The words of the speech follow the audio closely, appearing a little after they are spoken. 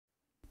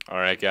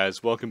Alright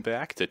guys, welcome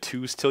back to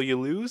Twos Till You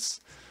Lose.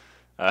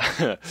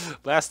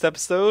 Last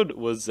episode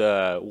was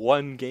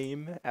one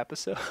game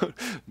episode,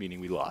 meaning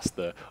we lost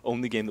the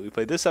only game that we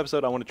played. This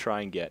episode I want to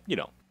try and get,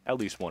 at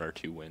least 1 or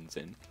 2 wins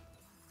in.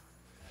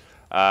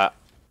 I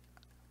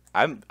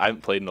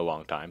haven't played in a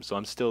long time, so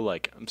I'm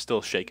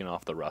still shaking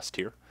off the rust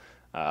here.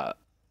 But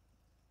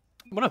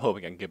I'm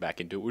hoping I can get back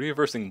into it. We're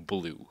versing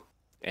Blue,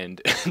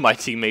 and my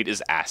teammate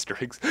is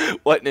Asterix.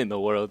 What in the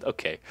world?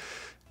 Okay.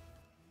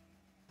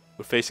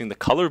 We're facing the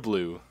color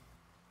blue,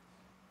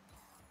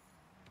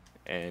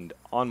 and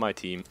on my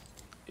team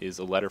is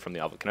a letter from the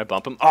alphabet. Can I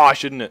bump him? Oh, I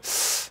shouldn't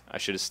have. I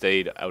should have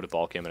stayed out of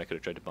ball cam, and I could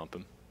have tried to bump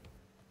him.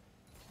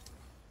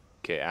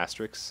 Okay,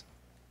 Asterix.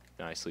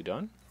 Nicely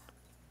done.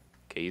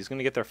 Okay, he's going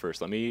to get there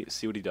first. Let me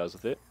see what he does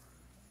with it,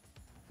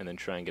 and then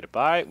try and get it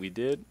by. We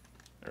did,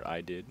 or I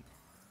did.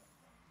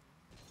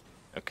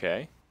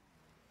 Okay.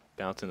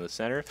 Bounce into the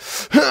center.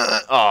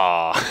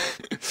 Aw,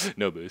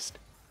 no boost.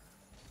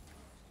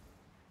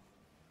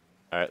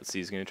 Alright, let's see.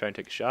 He's going to try and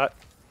take a shot.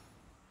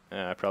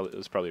 It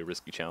was probably a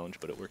risky challenge,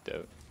 but it worked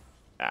out.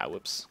 Ah,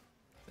 whoops.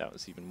 That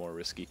was even more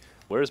risky.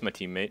 Where is my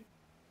teammate?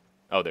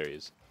 Oh, there he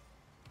is.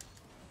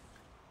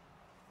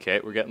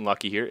 Okay, we're getting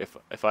lucky here.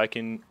 If I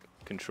can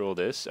control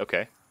this.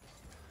 Okay.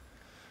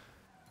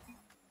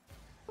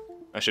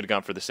 I should have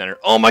gone for the center.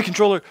 Oh, my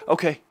controller!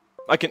 Okay.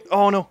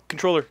 Oh, no.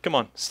 Controller, come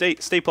on. Stay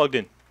plugged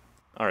in.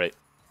 Alright.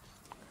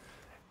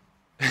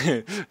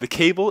 The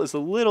cable is a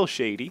little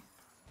shady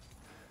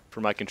for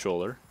my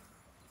controller.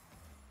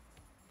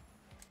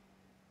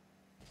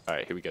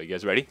 Alright, here we go. You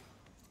guys ready?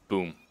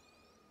 Boom.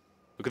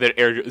 Look at that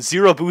air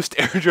zero boost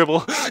air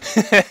dribble.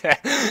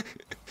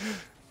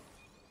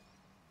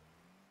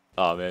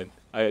 Oh man,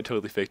 I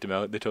totally faked him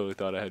out. They totally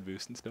thought I had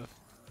boost and stuff.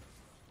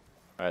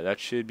 Alright, that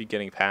should be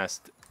getting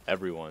past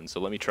everyone.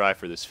 So let me try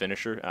for this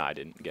finisher. Ah, I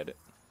didn't get it.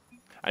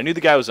 I knew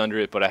the guy was under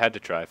it, but I had to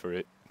try for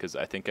it because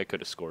I think I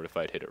could have scored if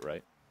I'd hit it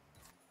right.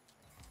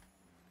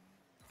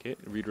 Okay,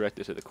 redirect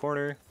it to the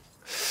corner.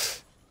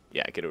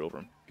 Yeah, get it over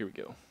him. Here we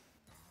go.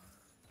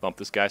 Bump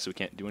this guy so we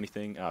can't do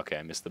anything. Oh, okay,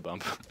 I missed the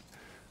bump.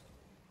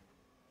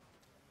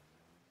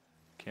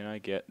 Can I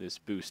get this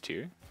boost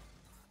here?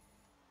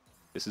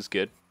 This is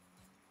good.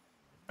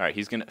 Alright,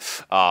 he's gonna...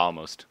 Oh,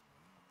 almost.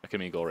 That could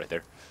be a goal right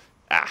there.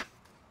 Ah.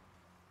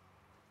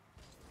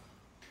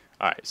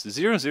 Alright, so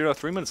 0-0,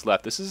 3 minutes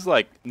left. This is,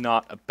 like,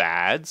 not a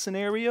bad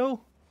scenario.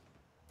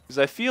 Because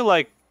I feel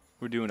like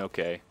we're doing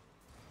okay.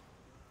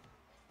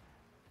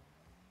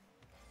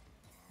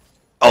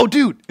 Oh,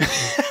 dude!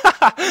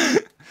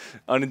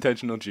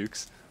 Unintentional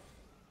jukes.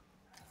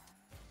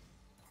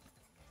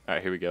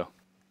 Alright, here we go.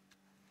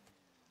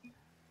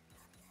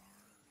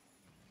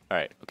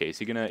 Alright, okay, is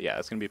he gonna... Yeah,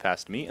 that's gonna be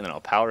past me, and then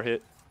I'll power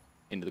hit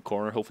into the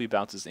corner. Hopefully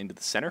bounces into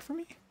the center for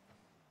me.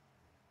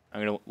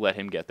 I'm gonna let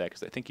him get that,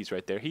 because I think he's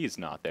right there. He is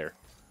not there.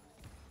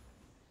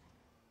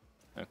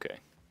 Okay.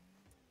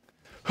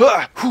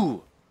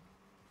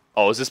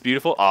 Oh, is this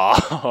beautiful?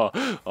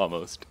 Oh,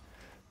 almost.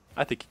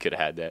 I think he could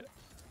have had that.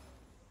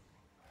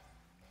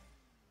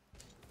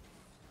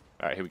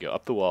 Alright, here we go.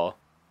 Up the wall.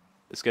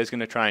 This guy's going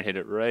to try and hit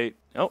it right.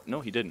 Oh,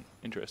 no, he didn't.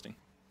 Interesting.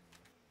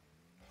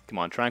 Come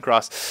on, try and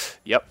cross.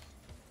 Yep.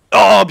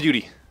 Oh,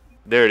 beauty.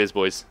 There it is,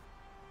 boys.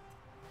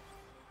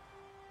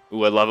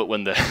 Ooh, I love it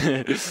when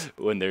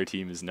when their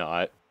team is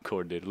not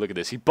coordinated. Look at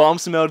this. He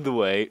bumps him out of the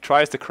way,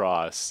 tries to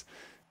cross.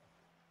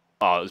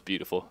 Oh, it was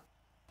beautiful.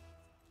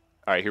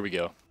 Alright, here we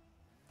go.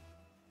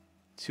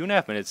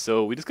 2.5 minutes,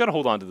 so we just got to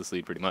hold on to this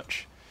lead pretty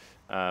much.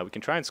 We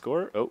can try and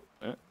score. Oh,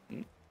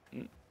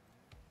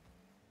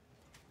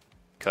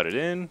 cut it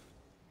in.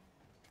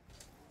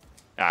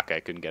 Okay, I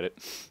couldn't get it.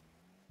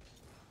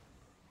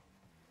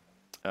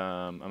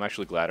 I'm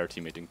actually glad our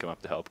teammate didn't come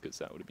up to help because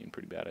that would have been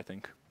pretty bad, I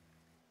think.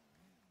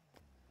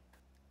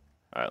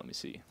 Alright, let me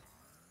see.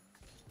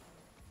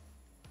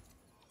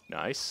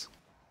 Nice.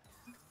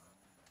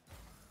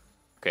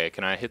 Okay,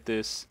 can I hit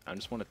this? I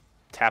just want to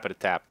tap it a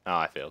tap. Oh,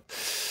 I failed.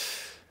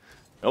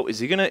 Oh, is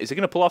he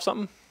gonna pull off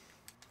something?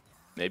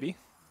 Maybe.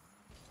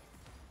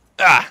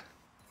 Ah!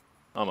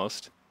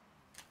 Almost.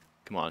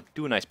 Come on,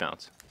 do a nice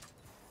bounce.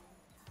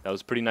 That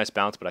was a pretty nice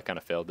bounce, but I kind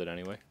of failed it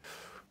anyway.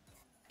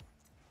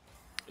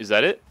 Is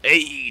that it?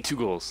 Hey, 2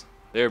 goals.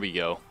 There we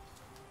go.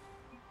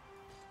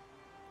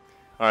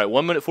 Alright,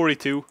 1 minute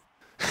 42.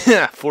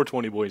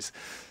 420, boys.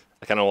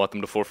 I kind of want them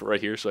to forfeit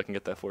right here so I can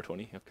get that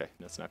 420. Okay,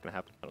 that's not going to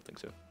happen. I don't think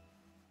so.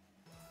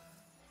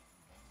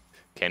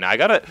 Okay, now I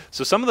gotta...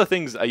 So some of the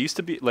things I used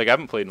to be... Like, I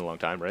haven't played in a long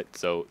time, right?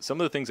 So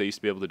some of the things I used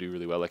to be able to do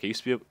really well. Like, I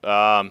used to be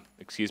able...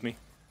 excuse me.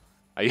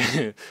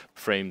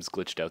 Frames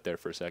glitched out there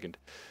for a second.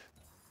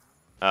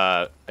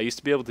 I used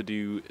to be able to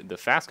do the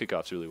fast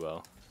kickoffs really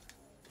well.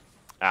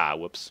 Ah,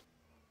 whoops.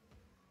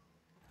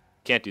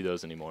 Can't do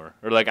those anymore.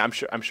 Or like I'm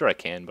sure I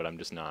can, but I'm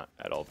just not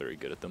at all very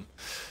good at them.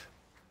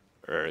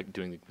 Or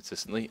doing them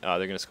consistently. Oh,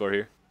 they're gonna score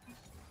here.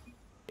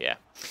 Yeah.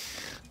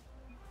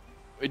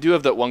 We do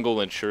have that 1 goal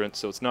insurance,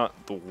 so it's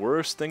not the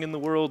worst thing in the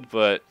world,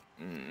 but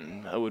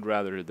I would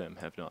rather them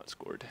have not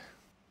scored.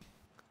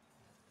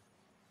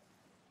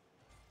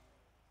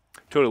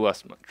 Totally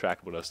lost track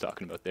of what I was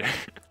talking about there.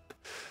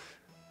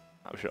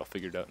 I'm sure I'll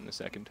figure it out in a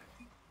second.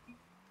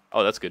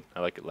 Oh, that's good.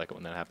 I like it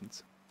when that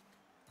happens.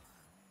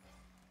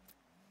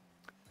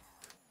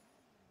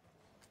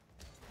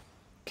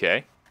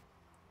 Okay.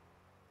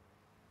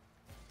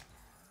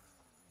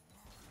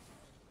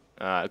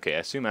 Okay, I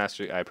assume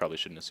Aster... I probably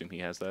shouldn't assume he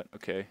has that.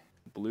 Okay.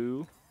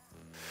 Blue.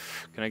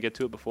 Can I get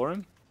to it before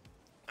him?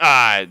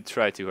 Ah, I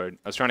tried too hard.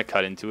 I was trying to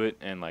cut into it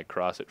and, like,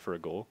 cross it for a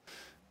goal.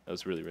 That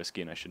was really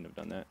risky, and I shouldn't have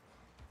done that.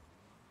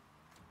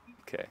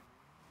 Okay.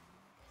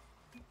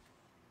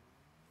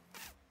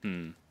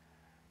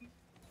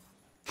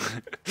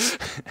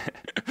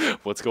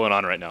 What's going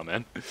on right now,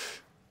 man?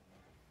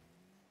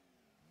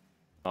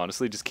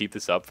 Honestly, just keep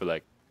this up for,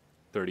 like,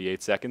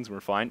 38 seconds.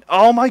 We're fine.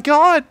 Oh, my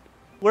God!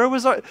 Where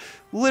was I?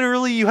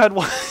 Literally, you had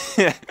one.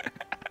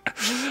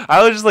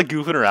 I was just, like,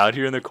 goofing around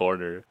here in the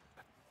corner.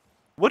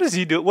 What is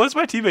he doing? What is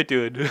my teammate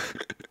doing?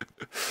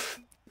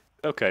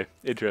 Okay,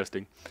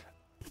 interesting.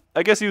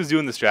 I guess he was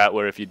doing the strat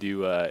where if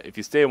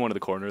you stay in one of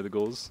the corner of the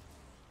goals,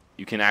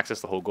 you can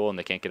access the whole goal and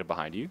they can't get it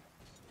behind you.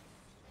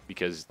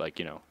 Because, like,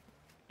 you know,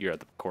 you're at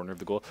the corner of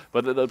the goal.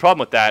 But the problem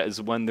with that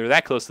is when they're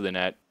that close to the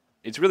net,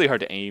 it's really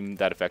hard to aim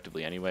that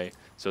effectively anyway.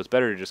 So it's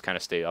better to just kind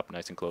of stay up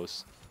nice and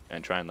close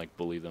and try and, like,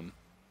 bully them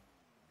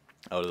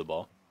out of the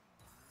ball.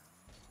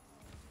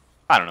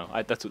 I don't know.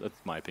 That's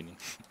my opinion.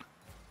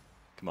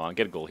 Come on,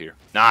 get a goal here.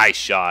 Nice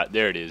shot.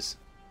 There it is.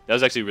 That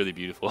was actually really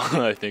beautiful,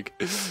 I think.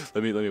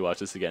 Let me watch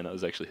this again. That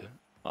was actually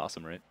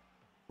awesome, right?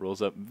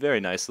 Rolls up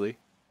very nicely.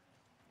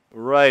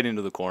 Right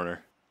into the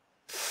corner.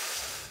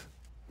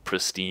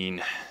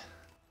 Pristine.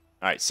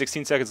 All right,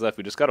 16 seconds left.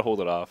 We just got to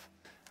hold it off.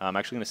 I'm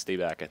actually going to stay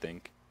back, I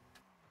think.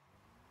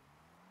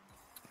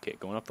 Okay,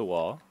 going up the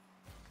wall.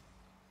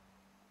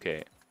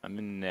 Okay, I'm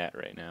in net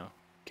right now.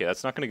 Okay,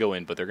 that's not going to go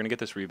in, but they're going to get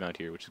this rebound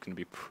here, which is going to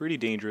be pretty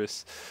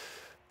dangerous.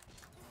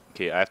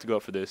 Okay, I have to go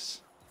up for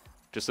this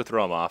just to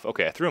throw him off.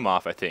 Okay, I threw him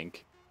off, I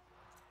think.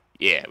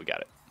 Yeah, we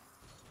got it.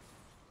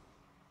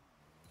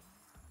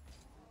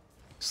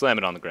 Slam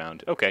it on the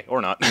ground. Okay,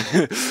 or not.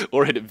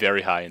 Or hit it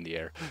very high in the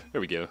air. There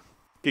we go.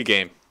 Good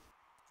game.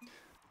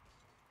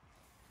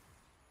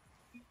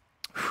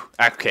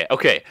 Okay,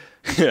 okay.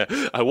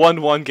 I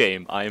won one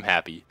game. I am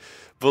happy.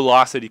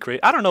 Velocity crate.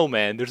 I don't know,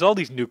 man. There's all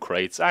these new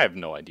crates. I have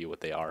no idea what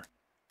they are.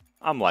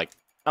 I'm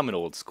an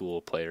old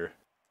school player.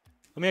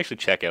 Let me actually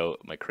check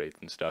out my crates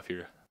and stuff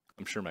here.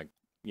 I'm sure my,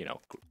 you know,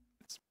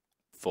 it's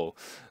full.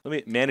 Let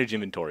me manage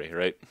inventory,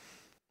 right?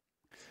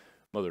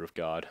 Mother of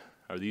God.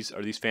 Are these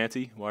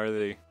fancy? Why are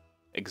they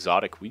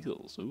exotic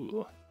wheels?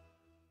 Ooh.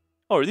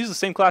 Oh, are these the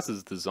same class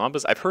as the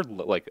Zombas? I've heard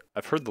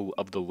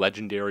of the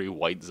legendary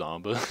white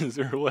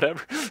Zombas or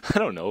whatever. I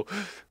don't know.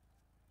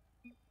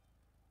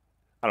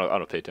 I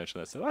don't pay attention to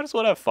that stuff. I just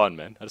want to have fun,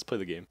 man. I just play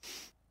the game.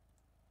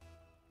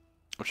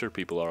 I'm sure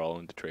people are all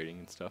into trading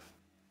and stuff.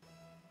 All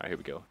right, here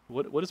we go.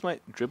 What is my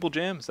Dribble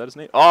Jam? Is that his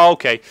name? Oh,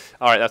 okay.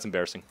 All right, that's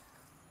embarrassing.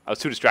 I was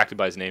too distracted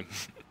by his name.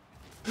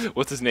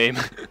 What's his name?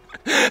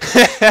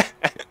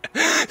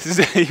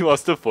 He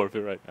wants to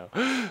forfeit right now.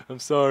 I'm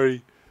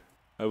sorry.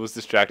 I was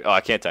distracted. Oh,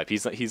 I can't type.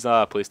 He's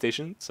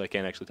PlayStation, so I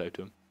can't actually type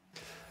to him. I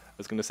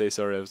was gonna say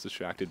sorry. I was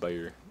distracted by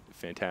your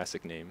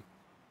fantastic name.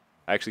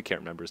 I actually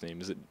can't remember his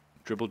name. Is it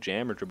Dribble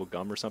Jam or Dribble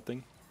Gum or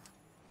something?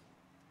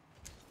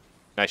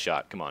 Nice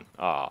shot. Come on.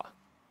 Ah.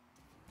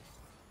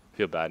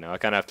 Feel bad now. I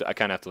kind of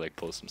have to like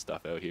pull some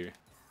stuff out here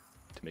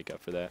to make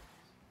up for that.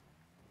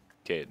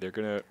 Okay, they're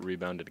gonna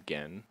rebound it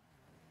again.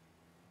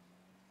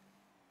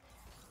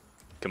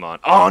 Come on.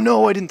 Oh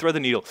no, I didn't thread the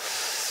needle.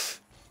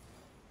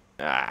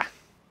 Ah.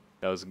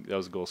 That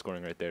was goal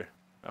scoring right there.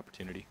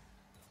 Opportunity.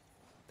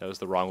 That was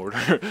the wrong order.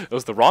 That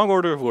was the wrong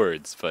order of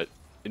words, but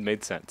it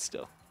made sense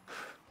still.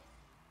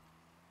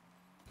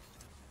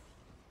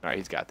 All right,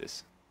 he's got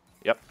this.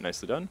 Yep,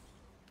 nicely done.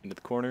 Into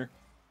the corner.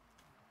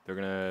 They're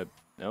gonna.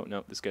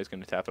 No, this guy's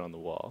gonna tap it on the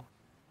wall.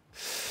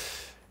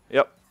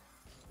 Yep.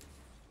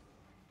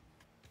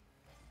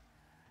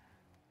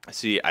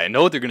 See, I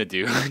know what they're gonna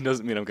do. It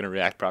doesn't mean I'm gonna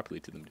react properly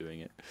to them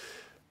doing it.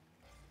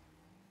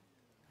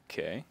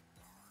 Okay.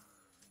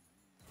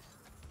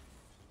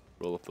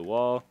 Roll up the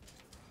wall.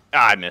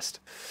 Ah, I missed.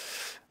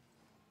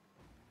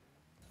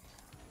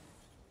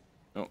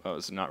 Oh, that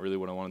was not really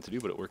what I wanted to do,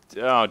 but it worked.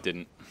 Oh, it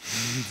didn't.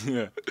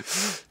 Yeah.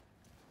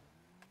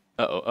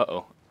 Uh-oh,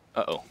 uh-oh,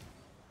 uh-oh.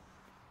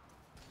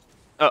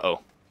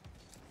 Uh-oh.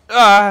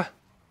 Ah!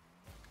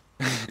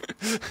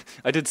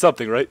 I did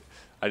something, right?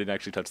 I didn't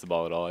actually touch the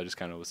ball at all. I just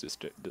kind of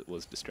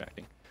was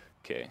distracting.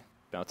 Okay,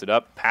 bounce it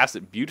up. Pass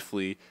it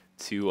beautifully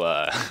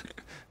to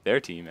their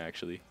team,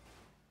 actually.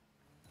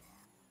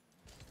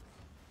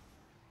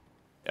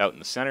 Out in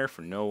the center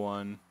for no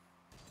one.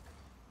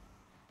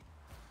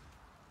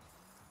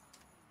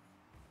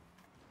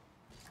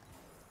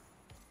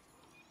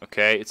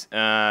 Okay, it's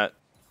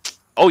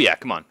oh yeah,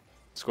 come on.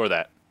 Score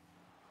that.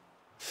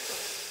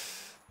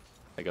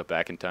 I got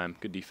back in time.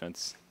 Good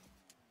defense.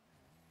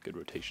 Good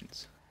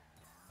rotations.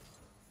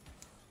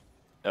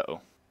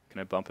 Uh-oh.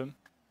 Can I bump him?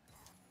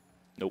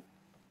 Nope.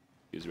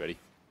 He was ready.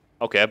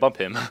 Okay, I bump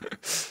him.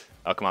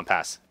 Oh, come on,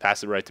 pass.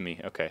 Pass it right to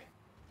me. Okay.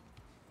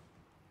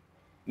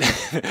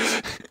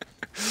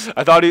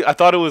 I thought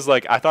it was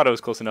like I thought I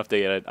was close enough to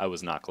get it. I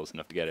was not close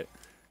enough to get it.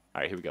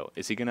 All right, here we go.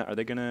 Is he gonna? Are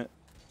they gonna?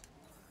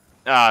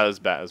 Ah, that was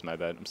bad. That was my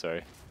bad. I'm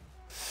sorry.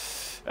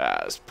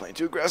 I was playing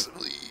too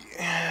aggressively.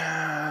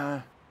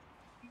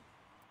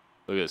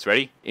 Look at this.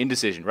 Ready?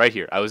 Indecision. Right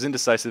here. I was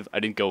indecisive. I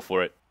didn't go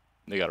for it.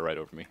 They got it right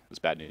over me. It was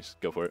bad news.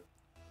 Go for it.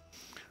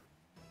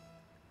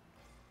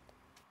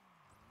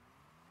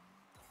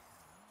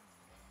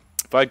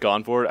 If I had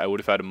gone for it, I would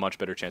have had a much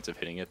better chance of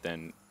hitting it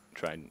than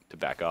trying to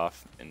back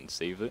off and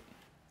save it.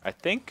 I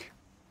think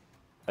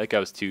I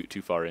was too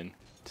far in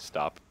to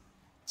stop.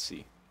 Let's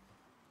see.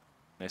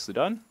 Nicely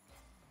done.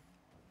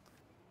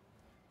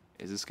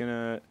 Is this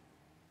gonna...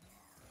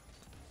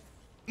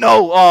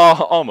 No!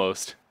 Oh,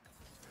 almost.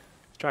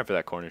 Trying for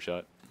that corner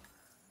shot.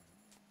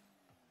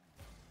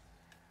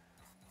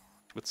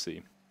 Let's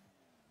see.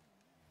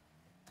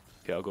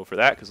 Okay, I'll go for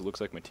that because it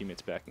looks like my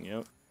teammate's backing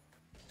out.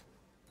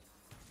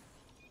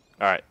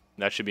 Alright,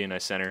 that should be a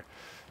nice center.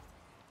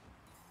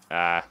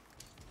 The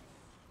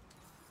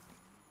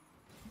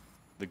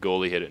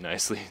goalie hit it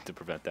nicely to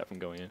prevent that from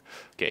going in.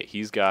 Okay,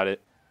 he's got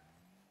it.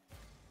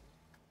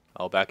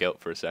 I'll back out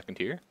for a second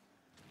here.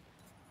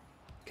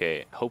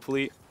 Okay,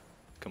 hopefully...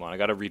 Come on, I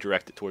gotta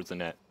redirect it towards the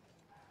net.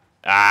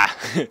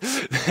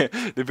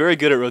 They're very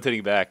good at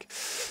rotating back.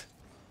 It's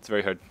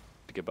very hard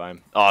to get by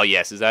him. Oh,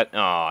 yes, is that...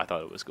 Oh, I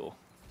thought it was goal.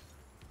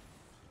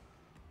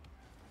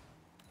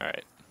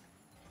 Alright.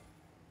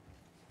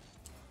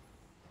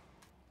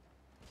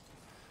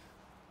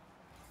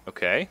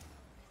 Okay.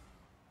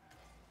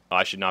 Oh,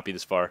 I should not be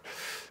this far.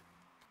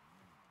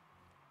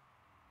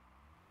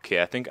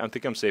 Okay, I think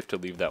I'm safe to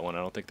leave that one. I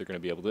don't think they're going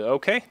to be able to...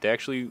 Okay, they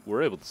actually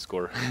were able to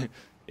score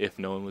if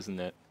no one was in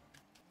net.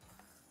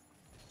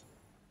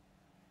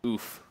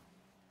 Oof.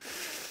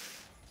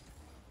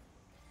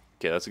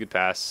 Okay, that's a good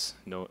pass.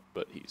 No,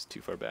 but he's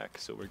too far back,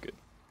 so we're good.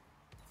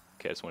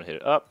 Okay, I just want to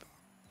hit it up,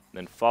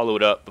 then follow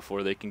it up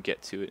before they can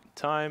get to it in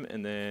time,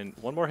 and then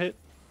one more hit.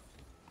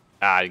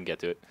 I didn't get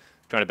to it.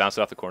 Trying to bounce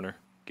it off the corner.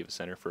 Give a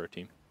center for our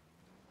team.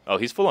 Oh,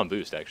 he's full on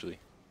boost, actually.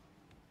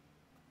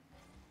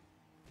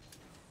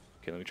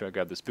 Okay, let me try to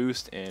grab this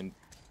boost and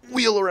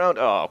wheel around.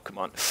 Oh, come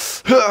on.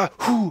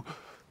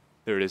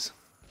 There it is.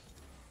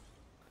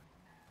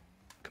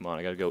 Come on,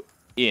 I gotta go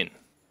in.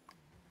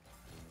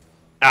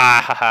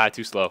 Ah, haha,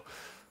 too slow. I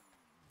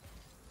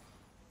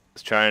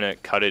was trying to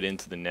cut it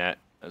into the net.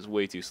 I was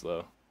way too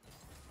slow.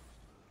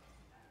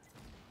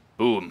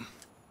 Boom.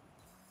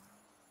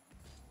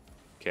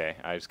 Okay,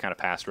 I just kind of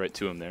passed right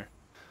to him there.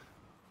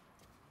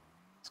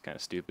 It's kind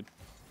of stupid.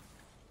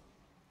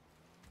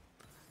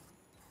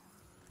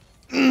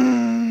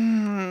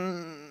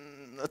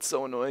 That's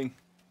so annoying.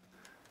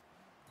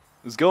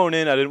 It was going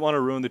in. I didn't want to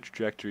ruin the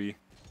trajectory.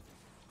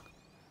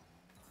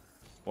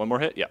 One more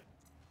hit? Yeah.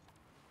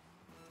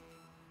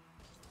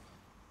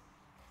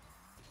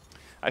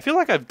 I feel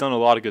like I've done a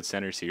lot of good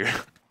centers here.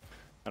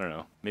 I don't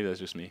know. Maybe that's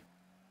just me.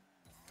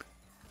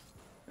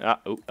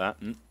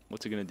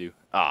 What's it going to do?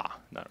 Ah,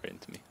 not right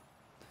into me.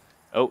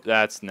 Oh,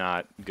 that's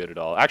not good at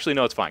all. Actually,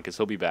 no, it's fine because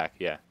he'll be back.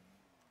 Yeah.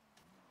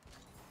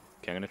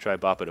 Okay, I'm going to try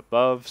bop it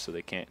above so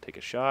they can't take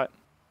a shot.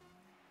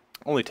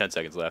 Only 10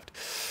 seconds left.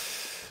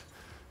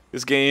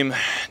 This game,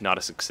 not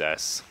a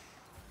success.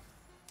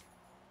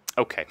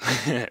 Okay.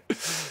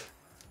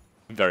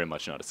 Very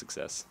much not a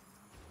success.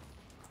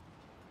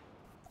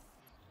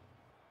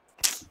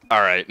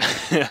 All right.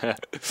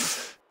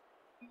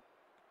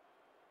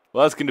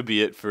 Well, that's gonna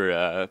be it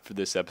for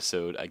this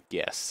episode, I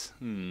guess.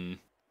 I'm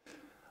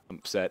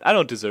upset. I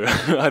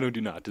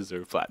do not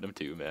deserve Platinum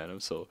 2, man. I'm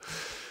so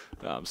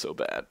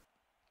bad.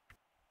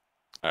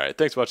 All right.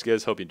 Thanks for watching,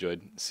 guys. Hope you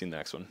enjoyed. See you in the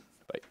next one.